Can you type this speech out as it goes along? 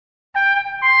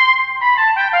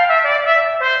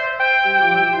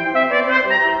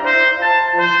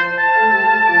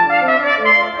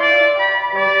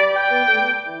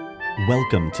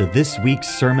Welcome to this week's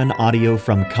sermon audio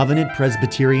from Covenant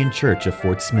Presbyterian Church of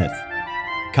Fort Smith.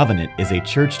 Covenant is a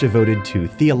church devoted to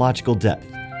theological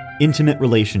depth, intimate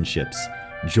relationships,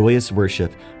 joyous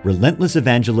worship, relentless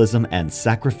evangelism, and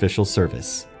sacrificial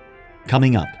service.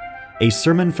 Coming up, a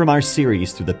sermon from our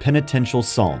series through the Penitential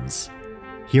Psalms.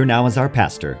 Here now is our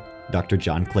pastor, Dr.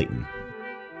 John Clayton.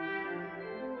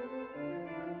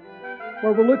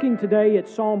 Well, we're looking today at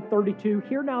Psalm 32.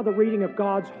 Hear now the reading of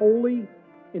God's holy,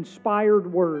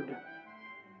 inspired word.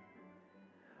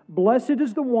 Blessed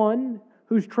is the one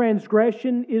whose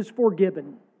transgression is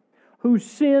forgiven, whose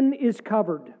sin is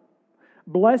covered.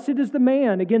 Blessed is the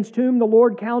man against whom the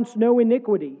Lord counts no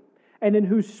iniquity, and in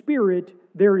whose spirit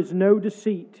there is no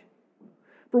deceit.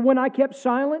 For when I kept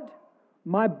silent,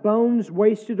 my bones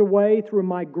wasted away through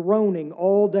my groaning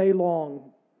all day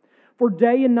long. For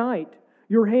day and night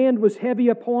your hand was heavy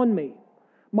upon me.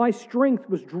 My strength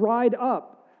was dried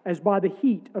up as by the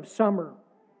heat of summer.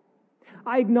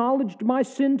 I acknowledged my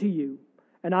sin to you,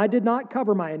 and I did not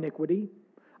cover my iniquity.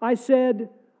 I said,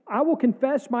 I will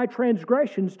confess my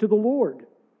transgressions to the Lord,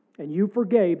 and you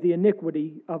forgave the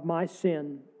iniquity of my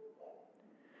sin.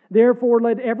 Therefore,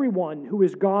 let everyone who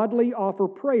is godly offer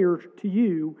prayer to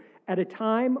you at a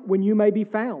time when you may be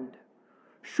found.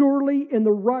 Surely in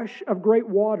the rush of great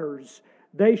waters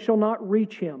they shall not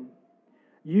reach him.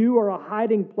 You are a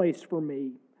hiding place for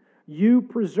me. You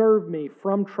preserve me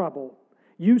from trouble.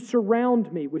 You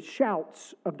surround me with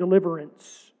shouts of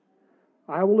deliverance.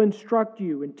 I will instruct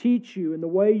you and teach you in the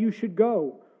way you should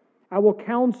go. I will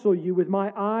counsel you with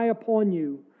my eye upon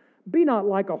you. Be not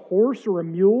like a horse or a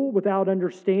mule without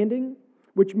understanding,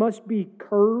 which must be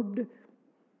curbed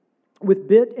with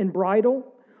bit and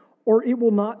bridle, or it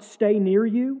will not stay near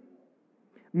you.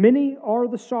 Many are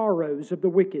the sorrows of the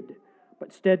wicked,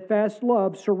 but steadfast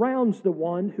love surrounds the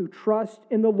one who trusts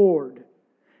in the Lord.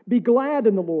 Be glad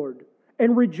in the Lord,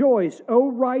 and rejoice,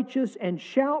 O righteous, and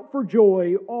shout for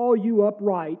joy, all you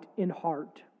upright in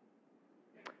heart.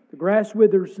 The grass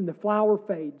withers and the flower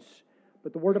fades,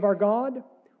 but the word of our God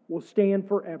will stand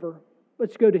forever.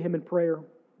 Let's go to Him in prayer.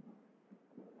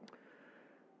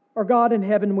 Our God in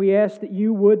heaven, we ask that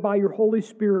you would, by your Holy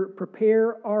Spirit,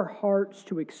 prepare our hearts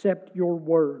to accept your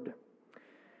word.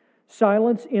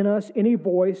 Silence in us any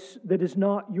voice that is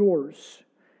not yours,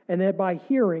 and that by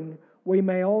hearing we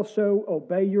may also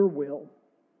obey your will.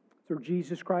 Through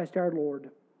Jesus Christ our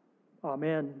Lord.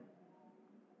 Amen.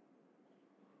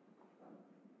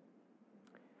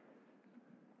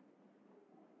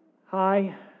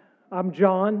 Hi, I'm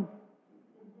John,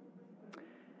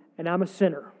 and I'm a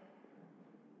sinner.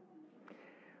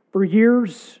 For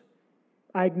years,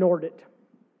 I ignored it.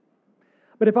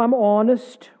 But if I'm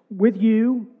honest with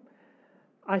you,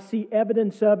 I see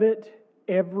evidence of it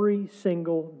every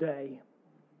single day.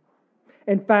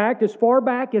 In fact, as far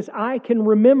back as I can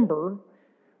remember,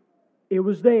 it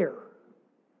was there.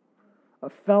 A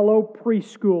fellow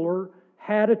preschooler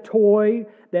had a toy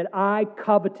that I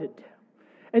coveted.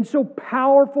 And so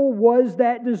powerful was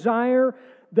that desire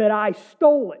that I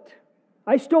stole it.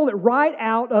 I stole it right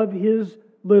out of his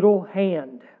little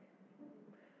hand.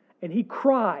 And he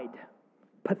cried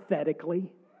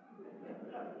pathetically.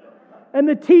 And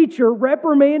the teacher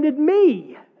reprimanded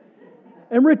me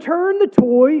and returned the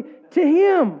toy to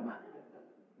him.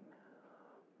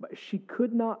 But she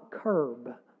could not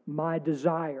curb my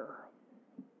desire.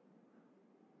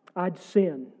 I'd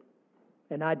sin,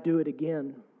 and I'd do it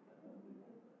again.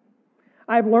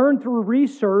 I've learned through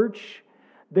research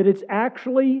that it's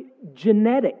actually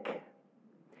genetic.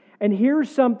 And here's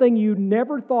something you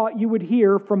never thought you would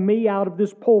hear from me out of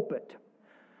this pulpit.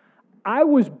 I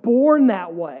was born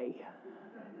that way.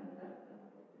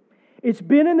 It's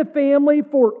been in the family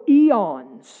for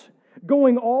eons,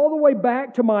 going all the way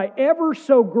back to my ever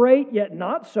so great yet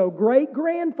not so great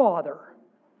grandfather.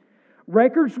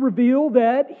 Records reveal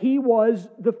that he was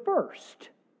the first,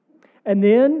 and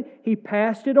then he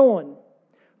passed it on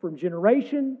from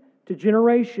generation to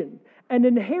generation. An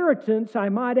inheritance, I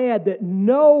might add, that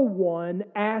no one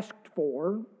asked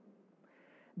for,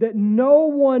 that no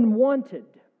one wanted,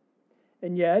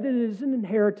 and yet it is an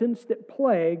inheritance that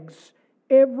plagues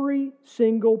every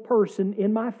single person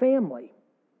in my family.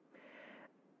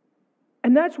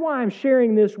 And that's why I'm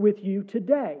sharing this with you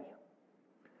today.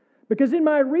 Because in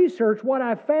my research, what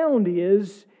I found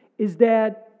is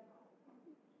that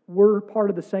we're part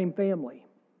of the same family.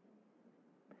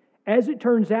 As it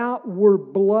turns out, we're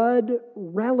blood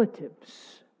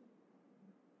relatives.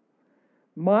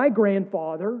 My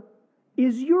grandfather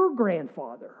is your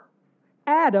grandfather,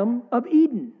 Adam of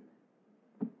Eden,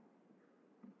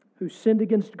 who sinned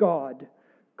against God,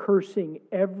 cursing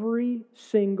every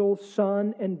single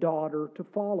son and daughter to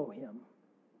follow him.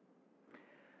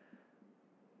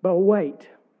 But wait,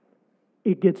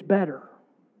 it gets better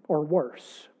or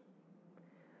worse.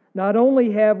 Not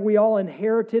only have we all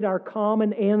inherited our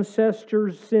common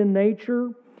ancestors' sin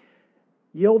nature,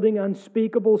 yielding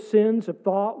unspeakable sins of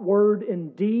thought, word,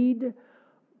 and deed,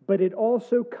 but it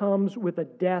also comes with a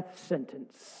death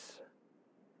sentence.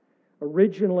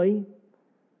 Originally,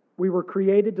 we were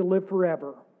created to live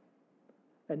forever,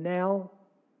 and now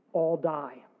all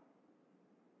die.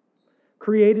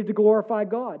 Created to glorify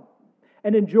God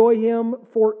and enjoy Him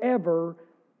forever,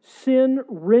 sin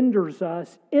renders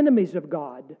us enemies of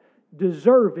God,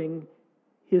 deserving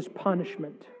His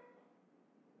punishment.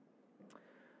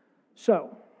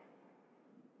 So,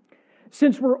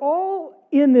 since we're all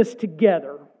in this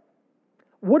together,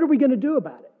 what are we going to do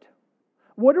about it?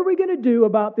 What are we going to do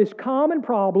about this common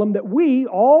problem that we,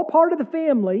 all part of the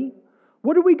family,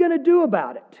 what are we going to do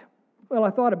about it? Well, I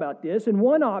thought about this, and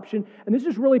one option, and this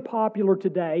is really popular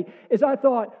today, is I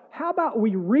thought, how about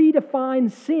we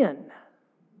redefine sin?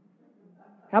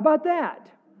 How about that?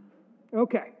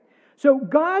 Okay. So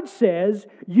God says,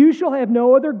 you shall have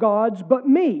no other gods but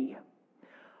me.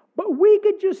 But we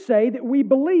could just say that we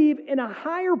believe in a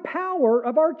higher power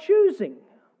of our choosing.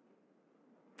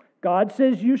 God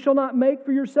says, you shall not make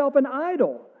for yourself an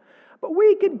idol. But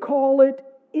we could call it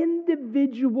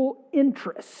individual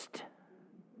interest.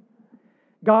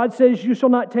 God says, you shall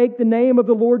not take the name of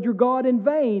the Lord your God in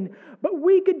vain. But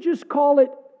we could just call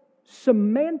it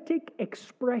semantic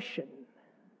expression.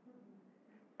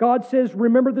 God says,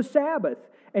 remember the Sabbath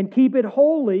and keep it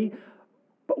holy.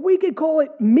 But we could call it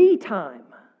me time.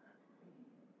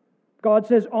 God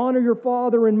says, honor your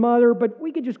father and mother, but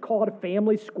we could just call it a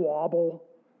family squabble.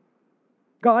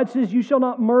 God says, you shall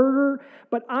not murder,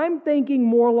 but I'm thinking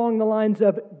more along the lines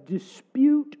of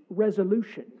dispute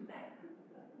resolution.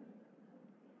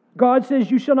 God says,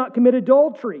 you shall not commit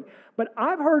adultery, but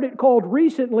I've heard it called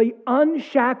recently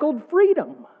unshackled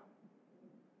freedom.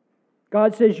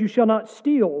 God says, you shall not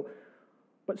steal,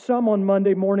 but some on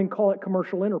Monday morning call it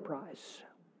commercial enterprise.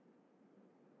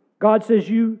 God says,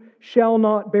 you shall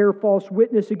not bear false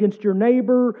witness against your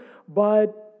neighbor,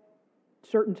 but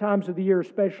certain times of the year,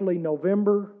 especially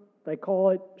November, they call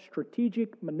it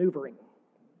strategic maneuvering.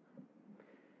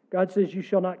 God says, you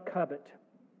shall not covet.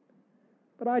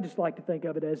 But I just like to think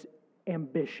of it as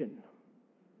ambition.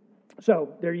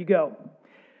 So, there you go.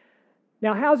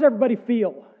 Now, how's everybody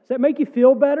feel? Does that make you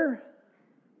feel better?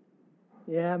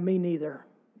 Yeah, me neither.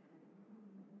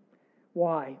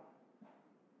 Why?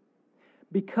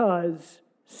 Because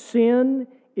sin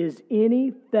is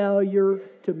any failure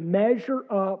to measure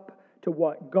up to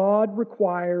what God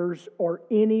requires or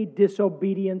any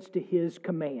disobedience to His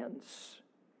commands.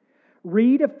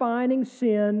 Redefining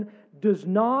sin does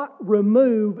not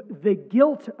remove the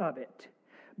guilt of it,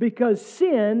 because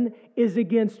sin is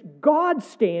against God's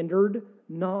standard,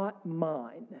 not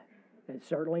mine, and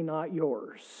certainly not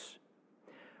yours.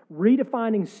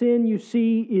 Redefining sin, you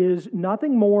see, is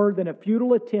nothing more than a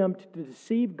futile attempt to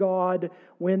deceive God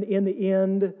when in the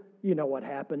end, you know what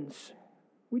happens.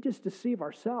 We just deceive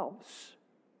ourselves.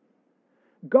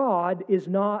 God is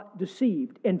not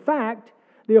deceived. In fact,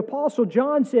 the Apostle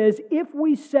John says, if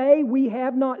we say we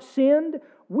have not sinned,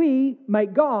 we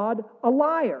make God a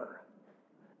liar.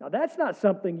 Now, that's not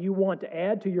something you want to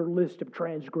add to your list of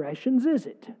transgressions, is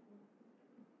it?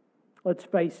 Let's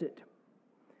face it.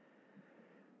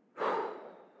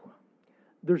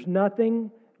 There's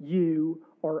nothing you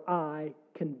or I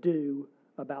can do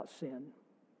about sin.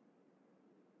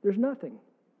 There's nothing.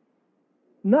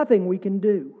 Nothing we can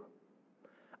do.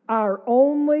 Our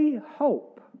only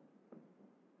hope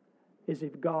is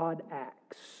if God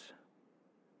acts.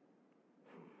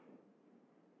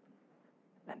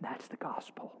 And that's the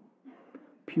gospel.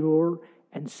 Pure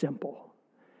and simple.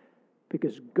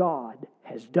 Because God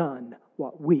has done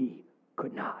what we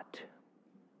could not.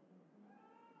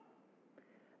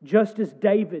 Just as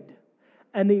David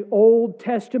and the Old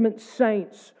Testament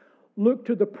saints look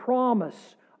to the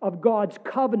promise of God's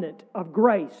covenant of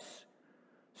grace,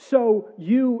 so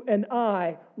you and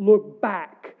I look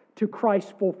back to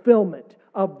Christ's fulfillment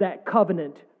of that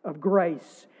covenant of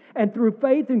grace. And through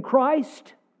faith in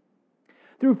Christ,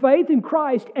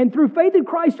 and through faith in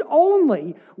Christ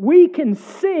only, we can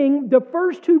sing the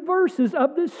first two verses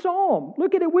of this psalm.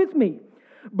 Look at it with me.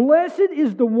 Blessed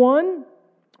is the one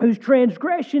whose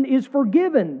transgression is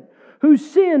forgiven, whose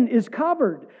sin is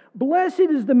covered. Blessed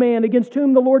is the man against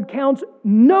whom the Lord counts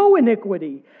no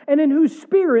iniquity, and in whose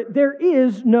spirit there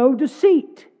is no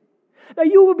deceit. Now,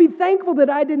 you will be thankful that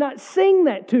I did not sing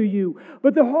that to you,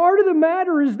 but the heart of the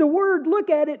matter is the word, look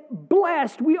at it,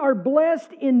 blessed. We are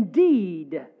blessed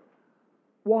indeed.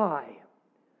 Why?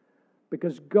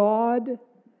 Because God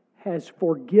has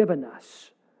forgiven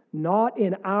us, not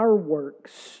in our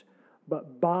works,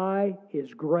 but by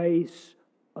His grace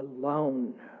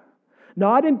alone.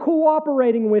 Not in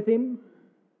cooperating with Him,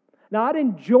 not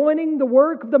in joining the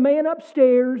work of the man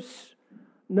upstairs.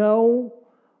 No,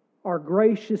 our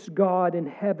gracious God in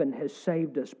heaven has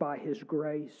saved us by His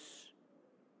grace.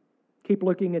 Keep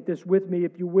looking at this with me,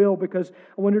 if you will, because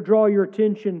I want to draw your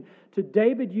attention to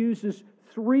David uses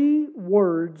 3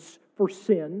 words for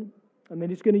sin, and then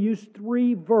he's going to use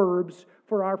 3 verbs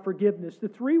for our forgiveness. The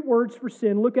 3 words for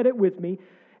sin, look at it with me,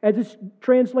 as it's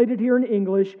translated here in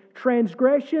English: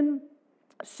 transgression,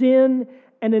 sin,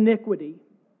 and iniquity.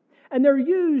 And they're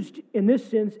used in this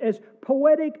sense as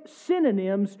poetic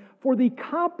synonyms for the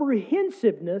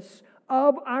comprehensiveness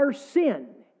of our sin,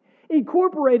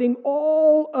 incorporating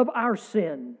all of our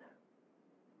sin.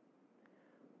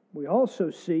 We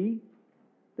also see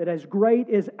that as great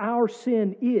as our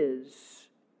sin is,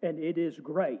 and it is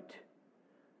great,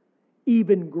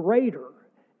 even greater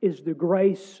is the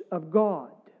grace of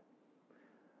God.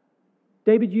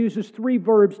 David uses 3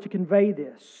 verbs to convey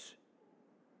this.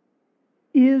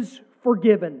 Is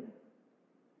forgiven,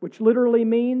 which literally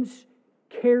means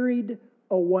carried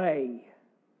away.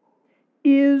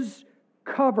 Is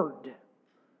covered,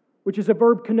 which is a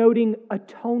verb connoting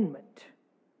atonement.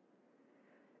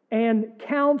 And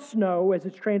counts no, as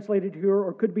it's translated here,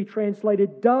 or could be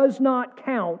translated, does not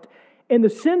count, in the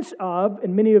sense of,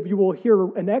 and many of you will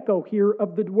hear an echo here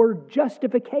of the word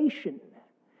justification.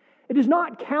 It is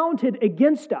not counted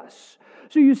against us.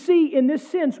 So you see, in this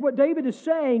sense, what David is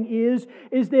saying is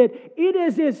that it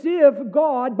is as if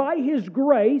God, by His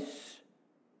grace,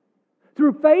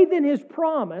 through faith in His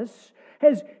promise,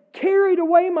 has carried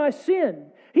away my sin.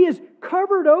 He has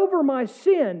covered over my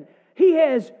sin. He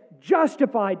has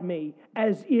justified me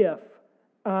as if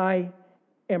I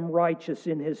am righteous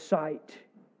in His sight.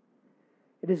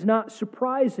 It is not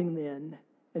surprising then,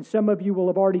 and some of you will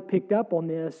have already picked up on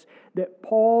this, that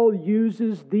Paul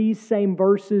uses these same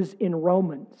verses in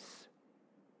Romans.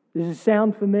 Does it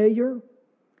sound familiar?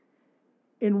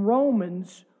 In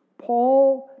Romans,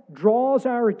 Paul draws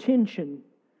our attention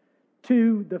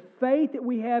to the faith that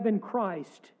we have in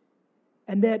Christ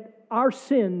and that our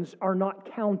sins are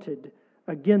not counted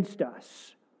against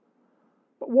us.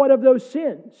 But what of those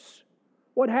sins?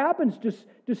 What happens? Does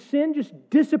sin just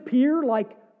disappear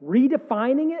like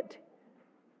redefining it?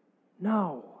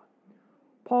 No.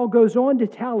 Paul goes on to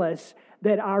tell us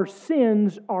that our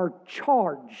sins are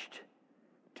charged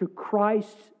to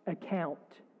Christ's account.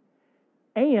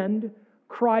 And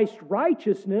Christ's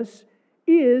righteousness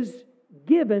is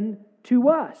given to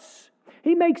us.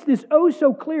 He makes this oh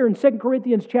so clear in 2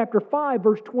 Corinthians chapter 5,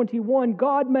 verse 21.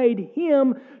 God made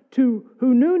Him who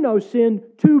knew no sin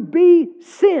to be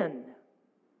sin,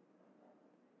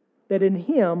 that in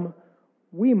Him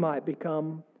we might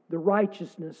become the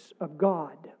righteousness of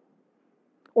God.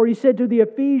 Or he said to the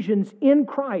Ephesians, in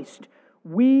Christ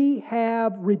we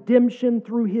have redemption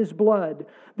through His blood,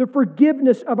 the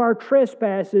forgiveness of our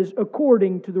trespasses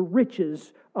according to the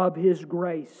riches of His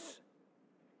grace.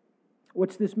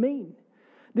 What's this mean?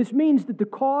 This means that the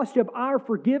cost of our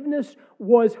forgiveness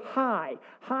was high,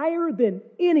 higher than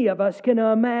any of us can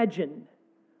imagine.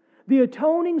 The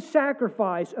atoning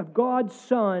sacrifice of God's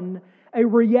Son, a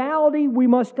reality we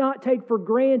must not take for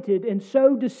granted and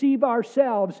so deceive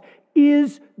ourselves,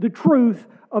 is the truth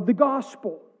of the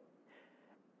gospel.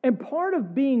 And part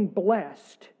of being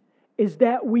blessed is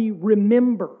that we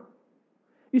remember.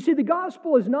 You see, the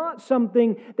gospel is not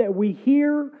something that we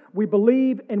hear, we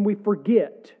believe, and we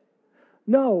forget.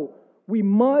 No, we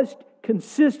must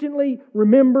consistently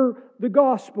remember the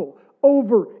gospel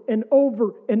over and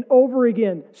over and over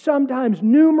again. Sometimes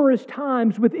numerous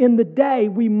times within the day,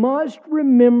 we must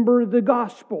remember the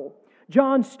gospel.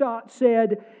 John Stott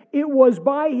said, it was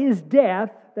by His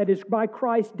death, that is by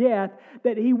Christ's death,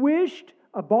 that He wished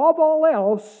above all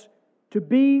else to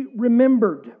be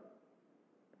remembered.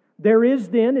 There is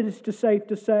then, it is safe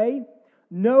to say,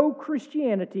 no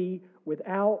Christianity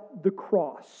without the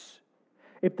cross.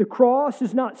 If the cross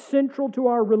is not central to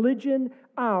our religion,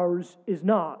 ours is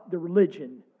not the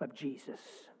religion of Jesus.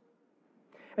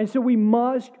 And so we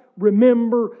must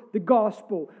remember the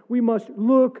gospel. We must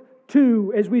look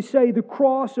to, as we say, the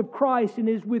cross of Christ, and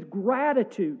it is with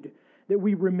gratitude that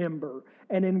we remember.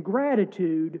 And in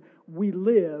gratitude, we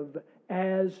live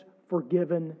as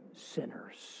forgiven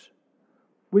sinners.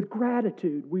 With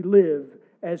gratitude, we live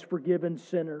as forgiven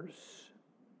sinners.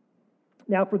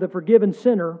 Now, for the forgiven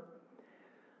sinner,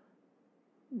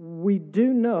 we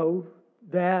do know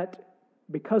that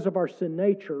because of our sin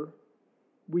nature,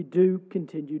 we do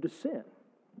continue to sin.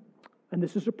 And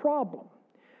this is a problem.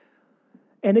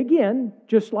 And again,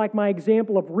 just like my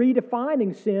example of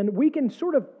redefining sin, we can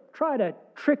sort of try to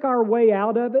trick our way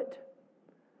out of it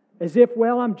as if,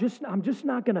 well, I'm just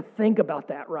not going to think about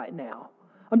that right now.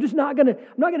 I'm not going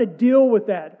to deal with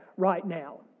that right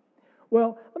now.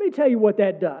 Well, let me tell you what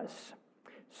that does.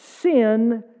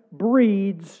 Sin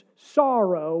breeds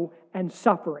sorrow and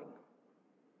suffering.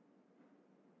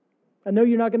 I know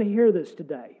you're not going to hear this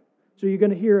today, so you're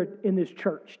going to hear it in this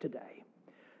church today.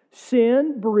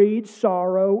 Sin breeds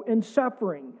sorrow and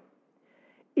suffering.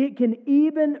 It can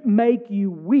even make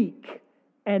you weak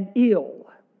and ill.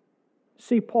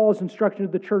 See Paul's instruction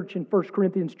to the church in 1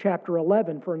 Corinthians chapter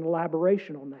 11 for an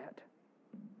elaboration on that.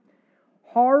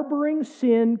 Harboring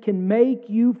sin can make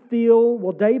you feel,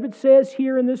 well, David says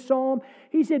here in this psalm,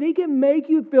 he said he can make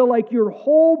you feel like your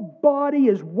whole body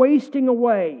is wasting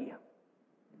away.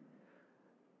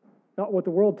 Not what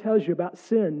the world tells you about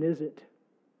sin, is it?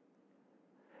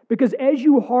 Because as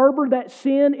you harbor that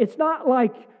sin, it's not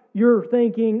like you're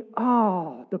thinking,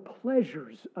 the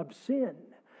pleasures of sin.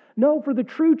 No, for the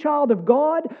true child of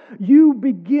God, you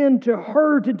begin to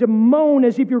hurt and to moan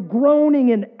as if you're groaning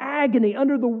in agony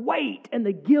under the weight and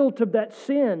the guilt of that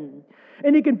sin.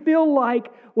 And it can feel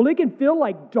like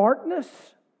darkness.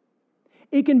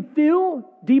 It can feel,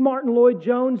 D. Martin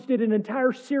Lloyd-Jones did an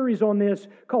entire series on this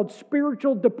called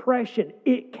Spiritual Depression.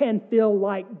 It can feel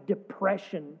like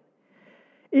depression.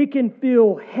 It can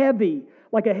feel heavy,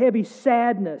 like a heavy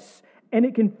sadness. And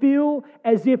it can feel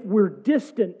as if we're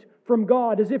distant from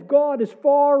God, as if God is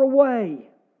far away.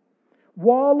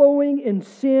 Wallowing in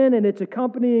sin and its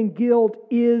accompanying guilt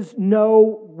is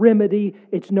no remedy.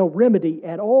 It's no remedy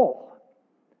at all.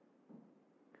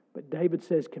 But David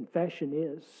says confession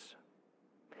is.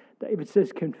 David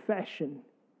says confession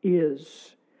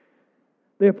is.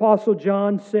 The Apostle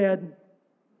John said,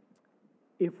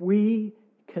 if we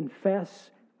confess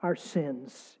our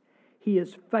sins, He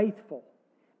is faithful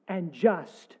and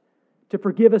just to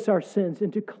forgive us our sins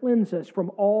and to cleanse us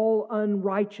from all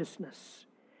unrighteousness.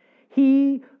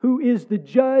 He who is the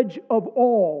judge of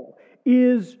all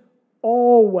is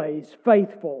always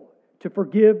faithful to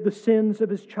forgive the sins of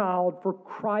His child for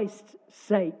Christ's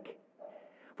sake.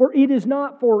 For it is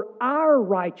not for our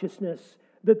righteousness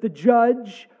that the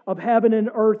judge of heaven and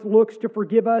earth looks to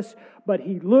forgive us, but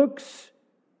He looks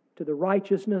to the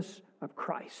righteousness of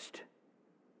Christ.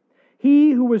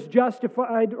 He who was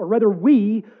justified, or rather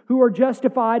we who are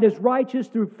justified as righteous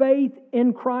through faith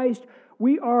in Christ,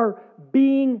 we are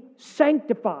being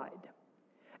sanctified.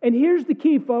 And here's the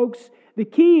key, folks. The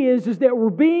key is that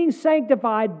we're being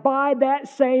sanctified by that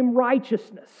same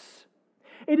righteousness.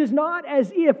 It is not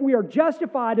as if we are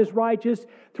justified as righteous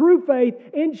through faith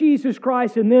in Jesus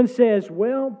Christ and then says,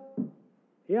 well,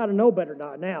 he ought to know better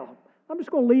now. I'm just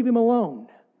going to leave him alone.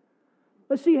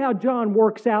 Let's see how John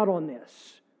works out on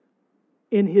this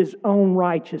in his own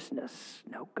righteousness.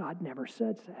 No, God never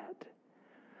says that.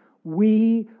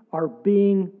 We are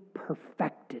being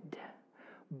perfected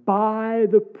by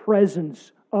the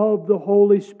presence of the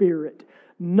Holy Spirit,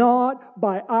 not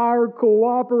by our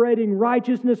cooperating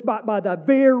righteousness, but by the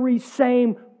very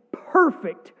same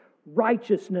perfect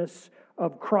righteousness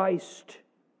of Christ.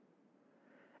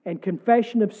 And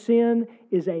confession of sin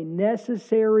is a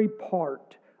necessary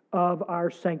part of our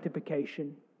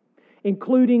sanctification,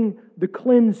 including the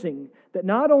cleansing that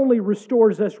not only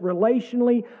restores us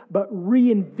relationally, but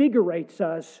reinvigorates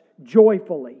us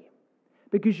joyfully.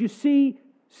 Because you see,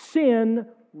 sin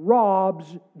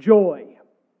robs joy.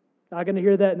 Not going to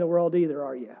hear that in the world either,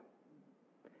 are you?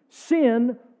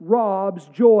 Sin robs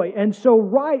joy. And so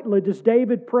rightly does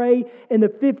David pray in the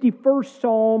 51st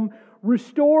Psalm,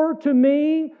 restore to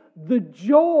me the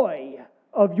joy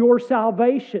of your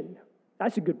salvation.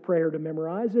 That's a good prayer to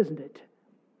memorize, isn't it?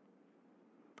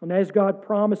 And as God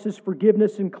promises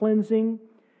forgiveness and cleansing,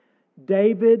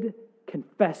 David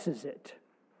confesses it.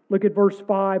 Look at verse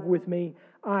 5 with me.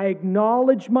 I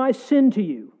acknowledge my sin to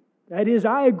you. That is,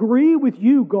 I agree with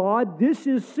you, God. This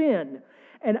is sin.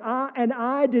 And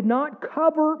I did not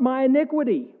cover my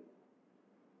iniquity.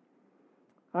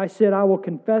 I said, I will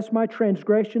confess my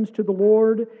transgressions to the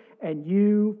Lord, and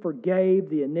you forgave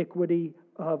the iniquity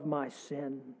of my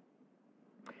sin.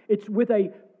 It's with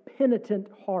a penitent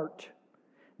heart.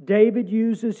 David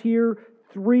uses here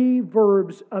 3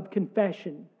 verbs of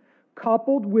confession,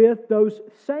 coupled with those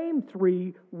same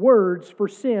 3 words for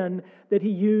sin that he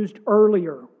used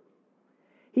earlier.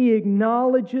 He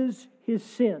acknowledges his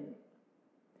sin,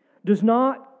 does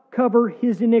not cover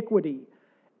his iniquity,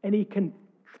 and he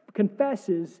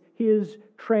confesses his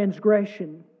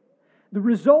transgression. The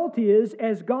result is,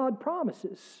 as God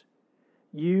promises,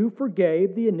 you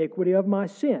forgave the iniquity of my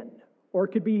sin. Or it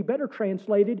could be better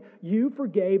translated, you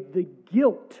forgave the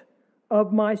guilt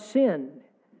of my sin.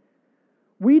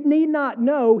 We need not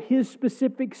know his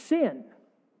specific sin.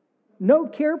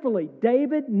 Note carefully,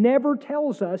 David never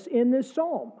tells us in this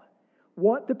psalm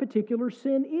what the particular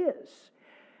sin is.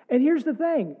 And here's the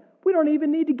thing, we don't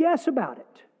even need to guess about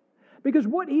it. Because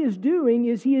what he is doing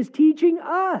is he is teaching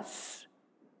us.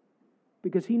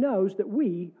 Because he knows that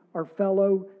we are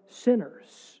fellow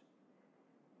sinners.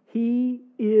 He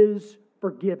is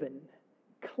forgiven,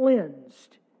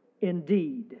 cleansed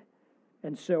indeed.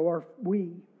 And so are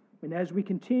we. And as we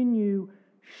continue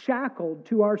shackled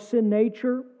to our sin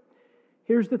nature,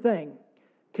 here's the thing.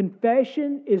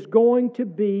 Confession is going to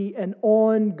be an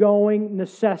ongoing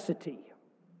necessity.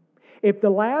 If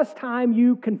the last time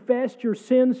you confessed your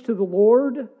sins to the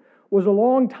Lord was a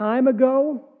long time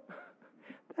ago,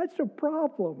 that's a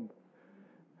problem.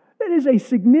 That is a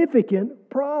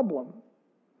significant problem.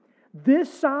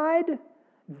 This side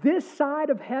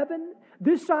of heaven,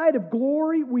 this side of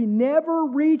glory, we never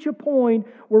reach a point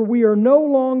where we are no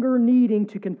longer needing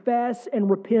to confess and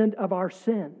repent of our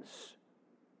sins.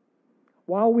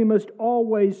 While we must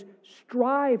always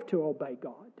strive to obey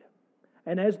God,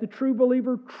 and as the true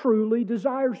believer truly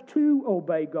desires to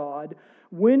obey God,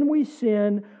 when we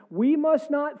sin, we must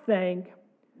not think,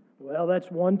 well, that's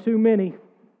one too many.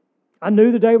 I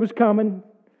knew the day was coming.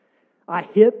 I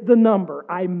hit the number.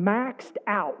 I maxed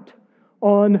out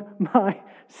on my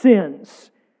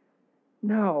sins.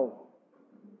 No.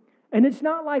 And it's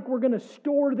not like we're going to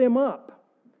store them up.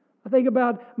 I think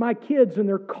about my kids and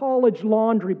their college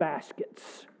laundry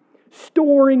baskets,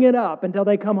 storing it up until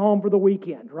they come home for the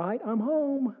weekend, right? I'm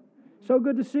home. So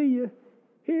good to see you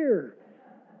here.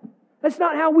 That's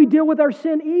not how we deal with our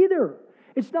sin either.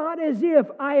 It's not as if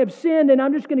I have sinned and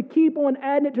I'm just going to keep on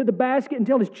adding it to the basket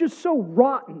until it's just so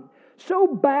rotten, so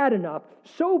bad enough,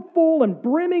 so full and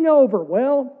brimming over.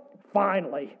 Well,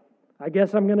 finally, I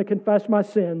guess I'm going to confess my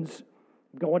sins.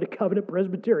 I'm going to Covenant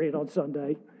Presbyterian on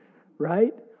Sunday,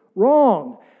 right?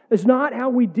 Wrong. That's not how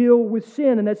we deal with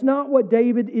sin, and that's not what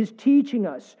David is teaching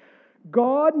us.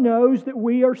 God knows that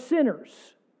we are sinners.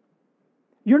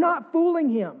 You're not fooling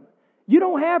Him. You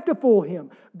don't have to fool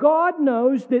Him. God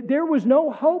knows that there was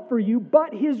no hope for you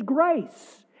but His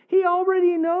grace. He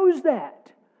already knows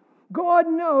that. God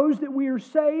knows that we are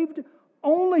saved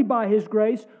only by His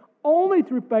grace, only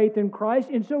through faith in Christ,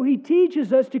 and so He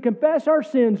teaches us to confess our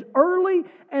sins early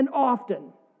and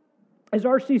often. As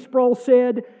R.C. Sproul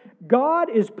said, God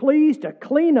is pleased to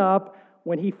clean up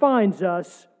when He finds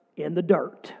us in the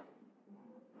dirt.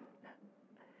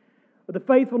 The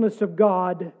faithfulness of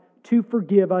God to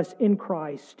forgive us in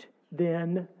Christ,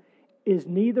 then, is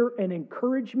neither an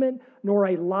encouragement nor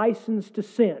a license to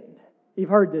sin. You've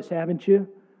heard this, haven't you?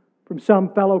 From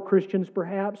some fellow Christians,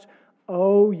 perhaps.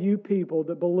 Oh, you people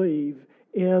that believe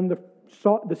in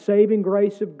the saving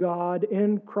grace of God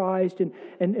in Christ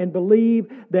and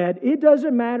believe that it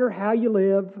doesn't matter how you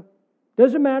live,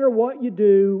 doesn't matter what you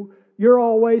do, you're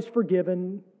always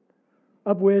forgiven,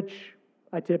 of which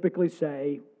I typically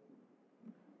say,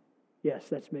 yes,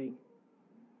 that's me.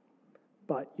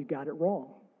 But you got it wrong.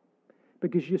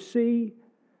 Because you see,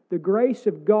 the grace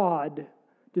of God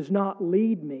does not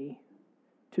lead me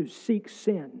to seek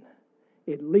sin.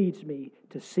 It leads me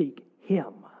to seek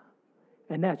Him.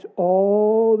 And that's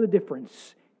all the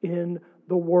difference in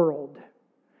the world.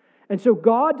 And so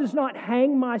God does not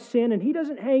hang my sin, and He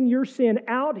doesn't hang your sin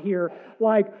out here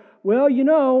like, well, you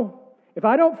know, if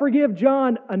I don't forgive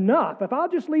John enough, if I'll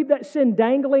just leave that sin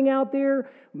dangling out there,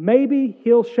 maybe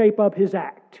he'll shape up his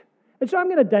act. And so I'm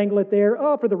going to dangle it there,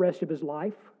 for the rest of his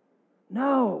life.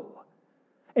 No.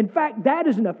 In fact, that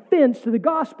is an offense to the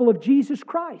gospel of Jesus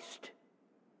Christ.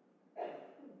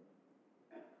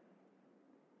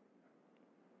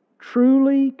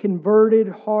 Truly converted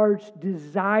hearts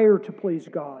desire to please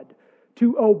God,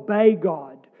 to obey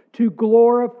God, to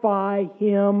glorify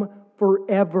Him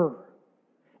forever.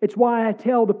 It's why I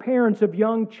tell the parents of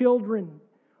young children,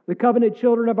 the covenant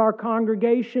children of our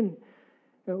congregation,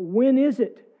 when is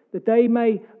it that they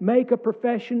may make a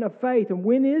profession of faith? And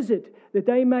when is it that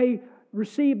they may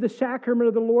receive the sacrament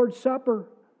of the Lord's Supper?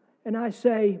 And I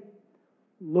say,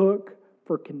 look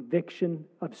for conviction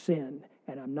of sin.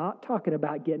 And I'm not talking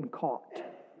about getting caught.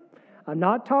 I'm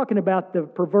not talking about the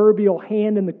proverbial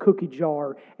hand in the cookie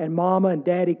jar and mama and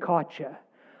daddy caught you.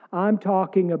 I'm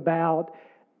talking about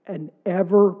an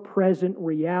ever-present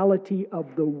reality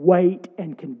of the weight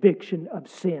and conviction of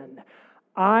sin.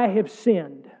 I have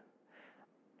sinned,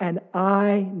 and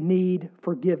I need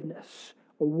forgiveness.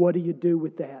 Well, what do you do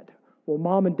with that? Well,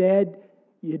 Mom and Dad,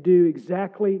 you do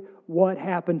exactly what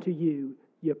happened to you.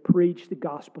 You preach the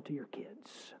gospel to your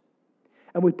kids.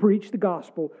 And we preach the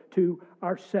gospel to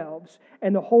ourselves.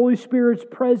 And the Holy Spirit's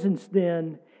presence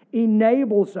then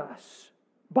enables us,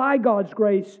 by God's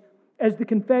grace, as the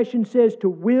confession says, to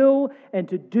will and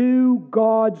to do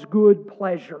God's good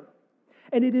pleasure.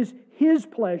 And it is His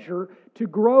pleasure to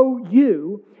grow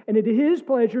you, and it is His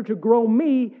pleasure to grow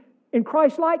me in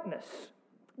Christ-likeness.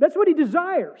 That's what He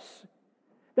desires.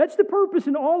 That's the purpose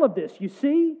in all of this, you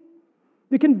see?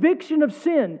 The conviction of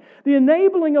sin, the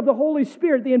enabling of the Holy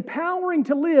Spirit, the empowering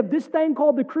to live, this thing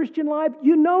called the Christian life,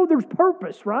 you know there's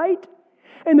purpose, right?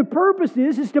 And the purpose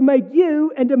is to make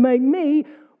you and to make me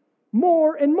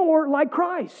more and more like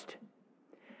Christ.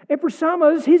 And for some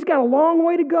of us, He's got a long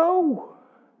way to go.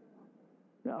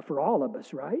 Now, for all of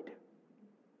us, right?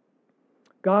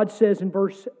 God says in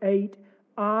verse 8,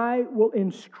 I will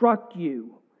instruct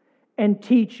you and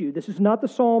teach you. This is not the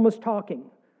psalmist talking.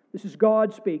 This is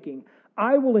God speaking.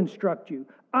 I will instruct you.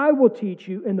 I will teach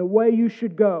you in the way you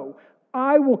should go.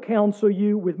 I will counsel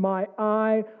you with my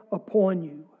eye upon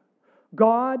you.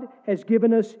 God has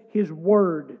given us His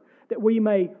Word that we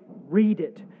may read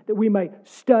it, that we may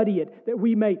study it, that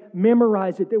we may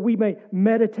memorize it, that we may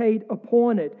meditate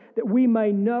upon it, that we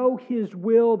may know His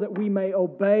will, that we may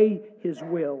obey His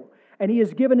will. And He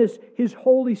has given us His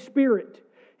Holy Spirit.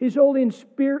 His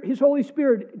Holy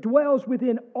Spirit dwells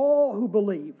within all who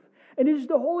believe. And it is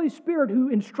the Holy Spirit who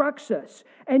instructs us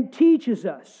and teaches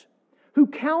us, who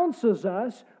counsels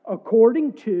us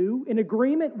according to, in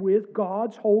agreement with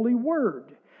God's holy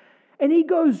word. And He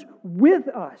goes with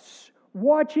us,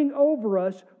 watching over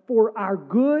us for our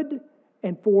good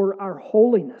and for our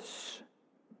holiness.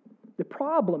 The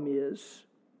problem is,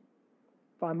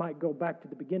 if I might go back to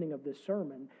the beginning of this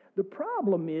sermon, the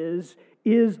problem is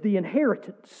the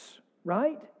inheritance,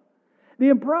 right?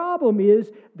 The problem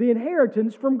is the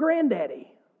inheritance from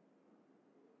granddaddy.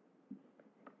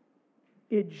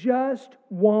 It just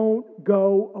won't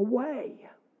go away.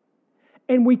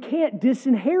 And we can't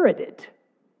disinherit it.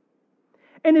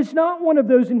 And it's not one of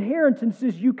those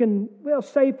inheritances you can,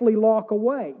 safely lock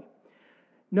away.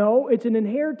 No, it's an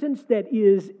inheritance that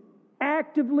is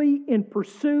actively in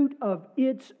pursuit of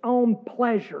its own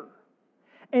pleasure.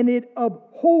 And it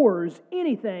abhors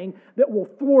anything that will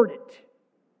thwart it.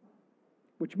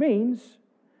 Which means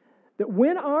that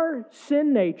when our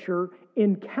sin nature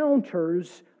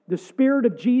encounters the Spirit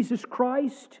of Jesus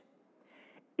Christ,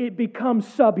 it becomes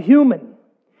subhuman.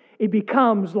 It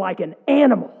becomes like an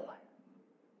animal.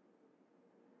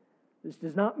 This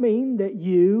does not mean that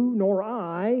you nor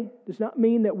I, does not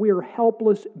mean that we are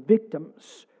helpless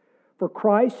victims. For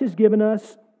Christ has given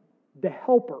us the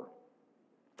helper.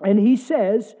 And He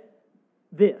says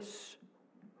this,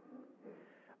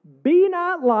 be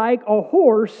not like a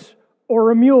horse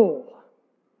or a mule.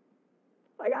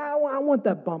 Like, I want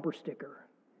that bumper sticker.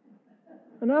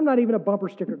 And I'm not even a bumper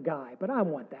sticker guy, but I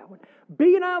want that one.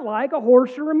 Be not like a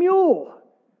horse or a mule,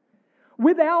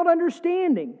 without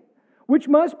understanding, which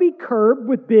must be curbed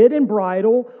with bit and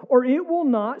bridle, or it will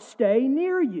not stay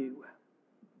near you.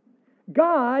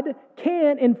 God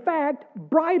can, in fact,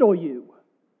 bridle you.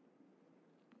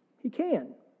 He can.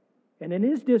 And in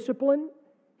His discipline,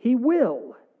 He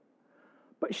will.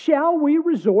 But shall we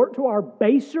resort to our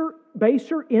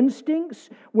baser instincts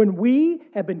when we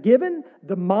have been given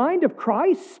the mind of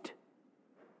Christ?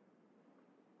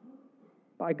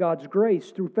 By God's grace,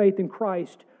 through faith in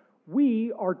Christ,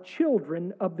 we are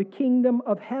children of the kingdom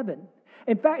of heaven.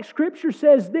 In fact, Scripture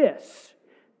says this.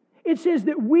 It says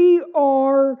that we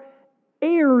are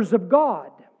heirs of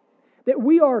God, that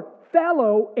we are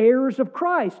fellow heirs of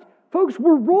Christ. Folks,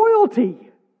 we're royalty.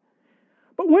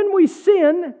 But when we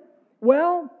sin,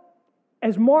 well,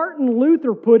 as Martin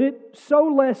Luther put it so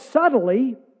less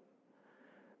subtly,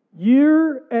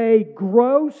 you're a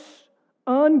gross,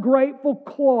 ungrateful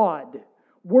clod,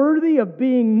 worthy of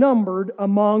being numbered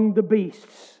among the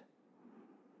beasts.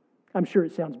 I'm sure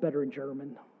it sounds better in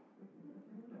German.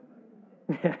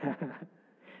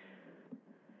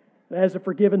 As a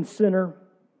forgiven sinner,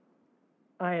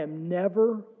 I am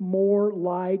never more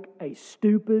like a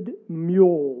stupid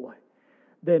mule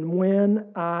than when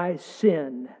I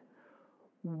sin,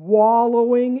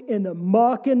 wallowing in the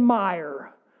muck and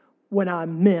mire when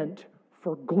I'm meant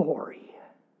for glory.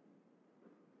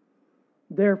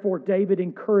 Therefore, David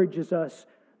encourages us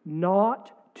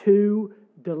not to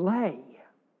delay,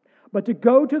 but to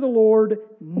go to the Lord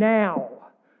now.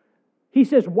 He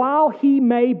says, while He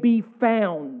may be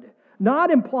found.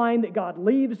 Not implying that God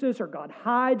leaves us or God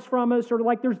hides from us or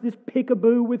like there's this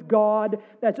peekaboo with God.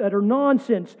 That's utter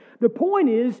nonsense. The point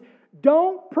is,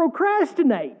 don't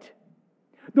procrastinate.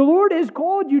 The Lord has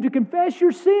called you to confess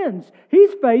your sins. He's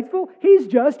faithful. He's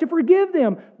just to forgive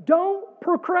them. Don't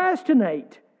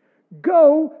procrastinate.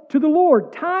 Go to the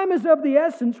Lord. Time is of the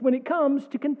essence when it comes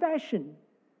to confession.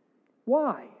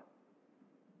 Why?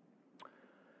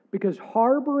 Because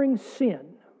harboring sin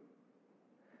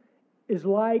is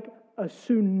like a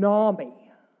tsunami.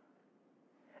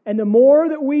 And the more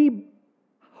that we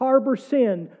harbor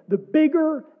sin, the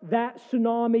bigger that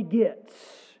tsunami gets.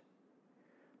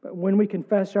 But when we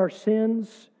confess our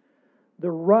sins,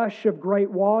 the rush of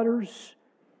great waters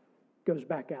goes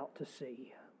back out to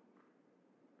sea.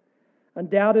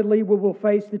 Undoubtedly, we will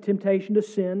face the temptation to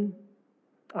sin.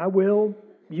 I will,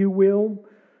 you will,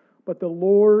 but the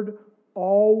Lord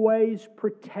always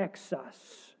protects us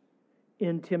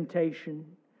in temptation.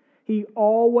 He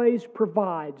always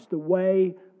provides the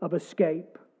way of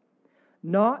escape,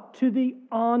 not to the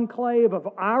enclave of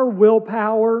our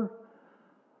willpower,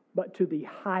 but to the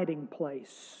hiding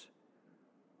place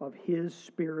of His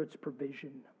Spirit's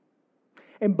provision.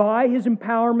 And by His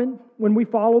empowerment, when we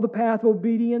follow the path of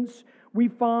obedience, we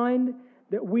find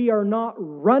that we are not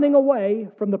running away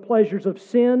from the pleasures of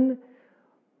sin,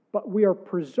 but we are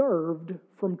preserved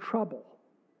from trouble.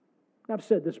 I've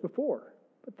said this before,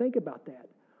 but think about that.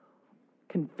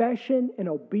 Confession and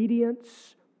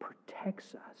obedience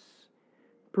protects us,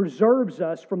 preserves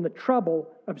us from the trouble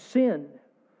of sin.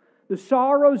 The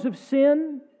sorrows of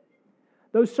sin,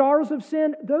 those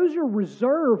are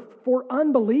reserved for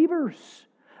unbelievers.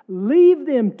 Leave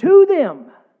them to them.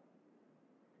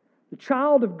 The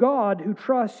child of God who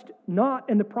trusts not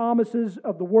in the promises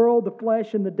of the world, the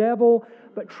flesh, and the devil,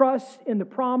 but trusts in the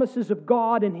promises of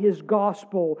God and His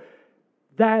gospel,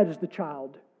 that is the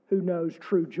child who knows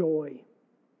true joy.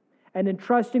 And in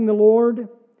trusting the Lord,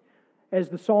 as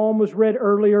the psalm was read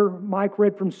earlier, Mike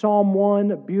read from Psalm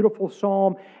 1, a beautiful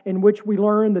psalm in which we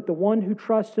learn that the one who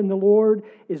trusts in the Lord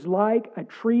is like a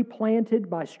tree planted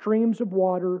by streams of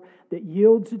water that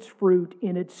yields its fruit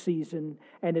in its season,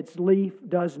 and its leaf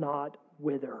does not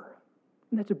wither.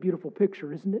 And that's a beautiful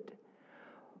picture, isn't it?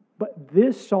 But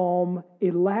this psalm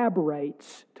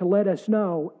elaborates to let us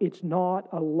know it's not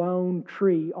a lone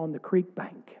tree on the creek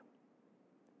bank.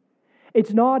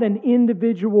 It's not an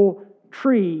individual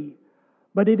tree,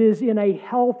 but it is in a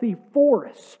healthy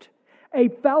forest, a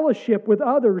fellowship with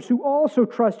others who also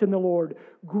trust in the Lord,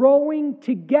 growing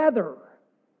together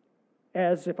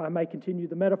as, if I may continue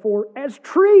the metaphor, as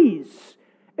trees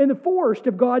in the forest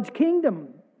of God's kingdom.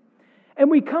 And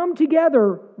we come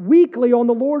together weekly on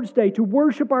the Lord's Day to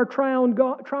worship our triune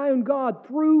God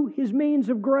through His means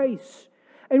of grace.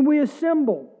 And we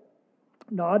assemble,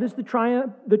 not as the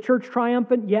church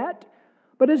triumphant yet,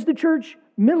 but as the church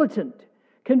militant,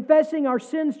 confessing our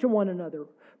sins to one another,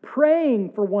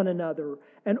 praying for one another,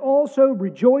 and also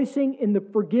rejoicing in the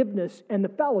forgiveness and the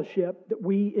fellowship that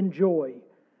we enjoy.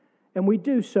 And we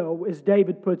do so, as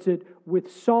David puts it,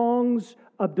 with songs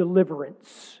of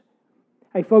deliverance.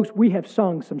 Hey folks, we have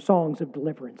sung some songs of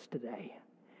deliverance today.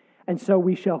 And so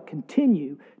we shall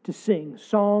continue to sing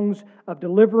songs of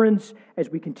deliverance as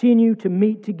we continue to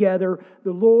meet together.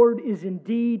 The Lord is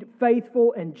indeed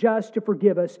faithful and just to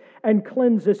forgive us and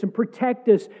cleanse us and protect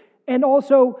us and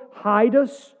also hide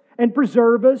us and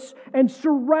preserve us and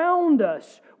surround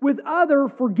us with other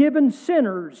forgiven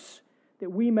sinners,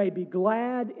 that we may be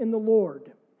glad in the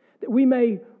Lord, that we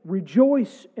may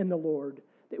rejoice in the Lord,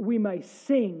 that we may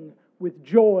sing with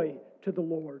joy to the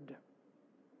Lord.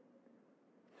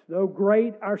 Though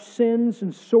great our sins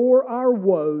and sore our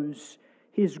woes,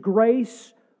 His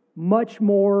grace much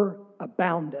more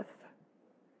aboundeth.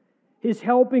 His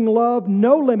helping love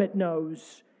no limit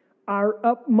knows. Our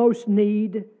utmost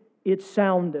need it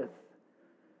soundeth.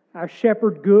 Our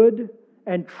shepherd good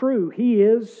and true He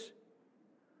is,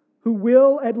 who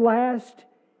will at last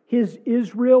His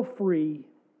Israel free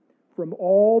from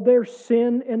all their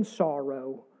sin and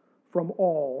sorrow, from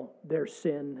all their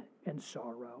sin and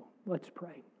sorrow. Let's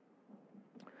pray.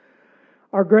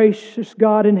 Our gracious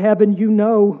God in heaven, You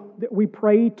know that we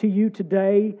pray to You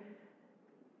today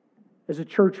as a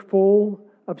church full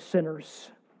of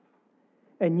sinners.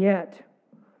 And yet,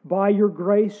 by Your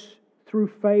grace, through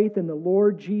faith in the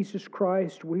Lord Jesus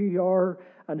Christ, we are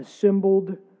an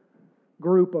assembled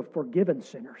group of forgiven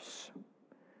sinners.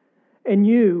 And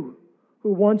You,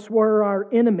 who once were our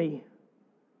enemy,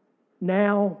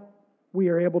 now we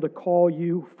are able to call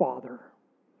You Father.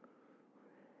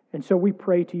 And so we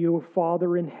pray to You,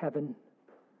 Father in heaven,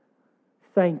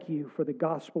 thank You for the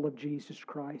gospel of Jesus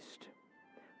Christ.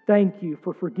 Thank You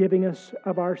for forgiving us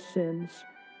of our sins.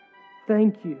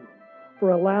 Thank You for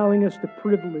allowing us the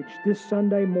privilege this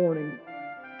Sunday morning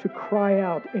to cry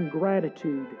out in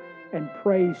gratitude and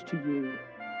praise to You.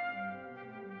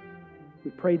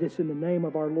 We pray this in the name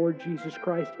of our Lord Jesus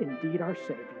Christ, indeed our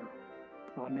Savior.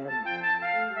 Amen.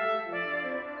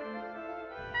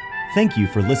 Thank you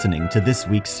for listening to this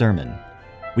week's sermon.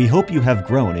 We hope you have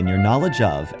grown in your knowledge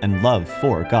of and love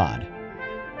for God.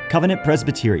 Covenant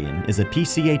Presbyterian is a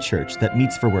PCA church that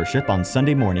meets for worship on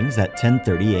Sunday mornings at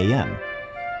 10:30 a.m.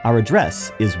 Our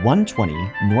address is 120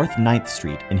 North 9th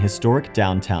Street in historic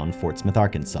downtown Fort Smith,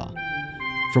 Arkansas.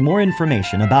 For more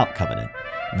information about Covenant,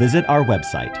 visit our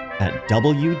website at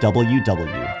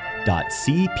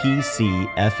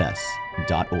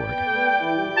www.cpcfs.org.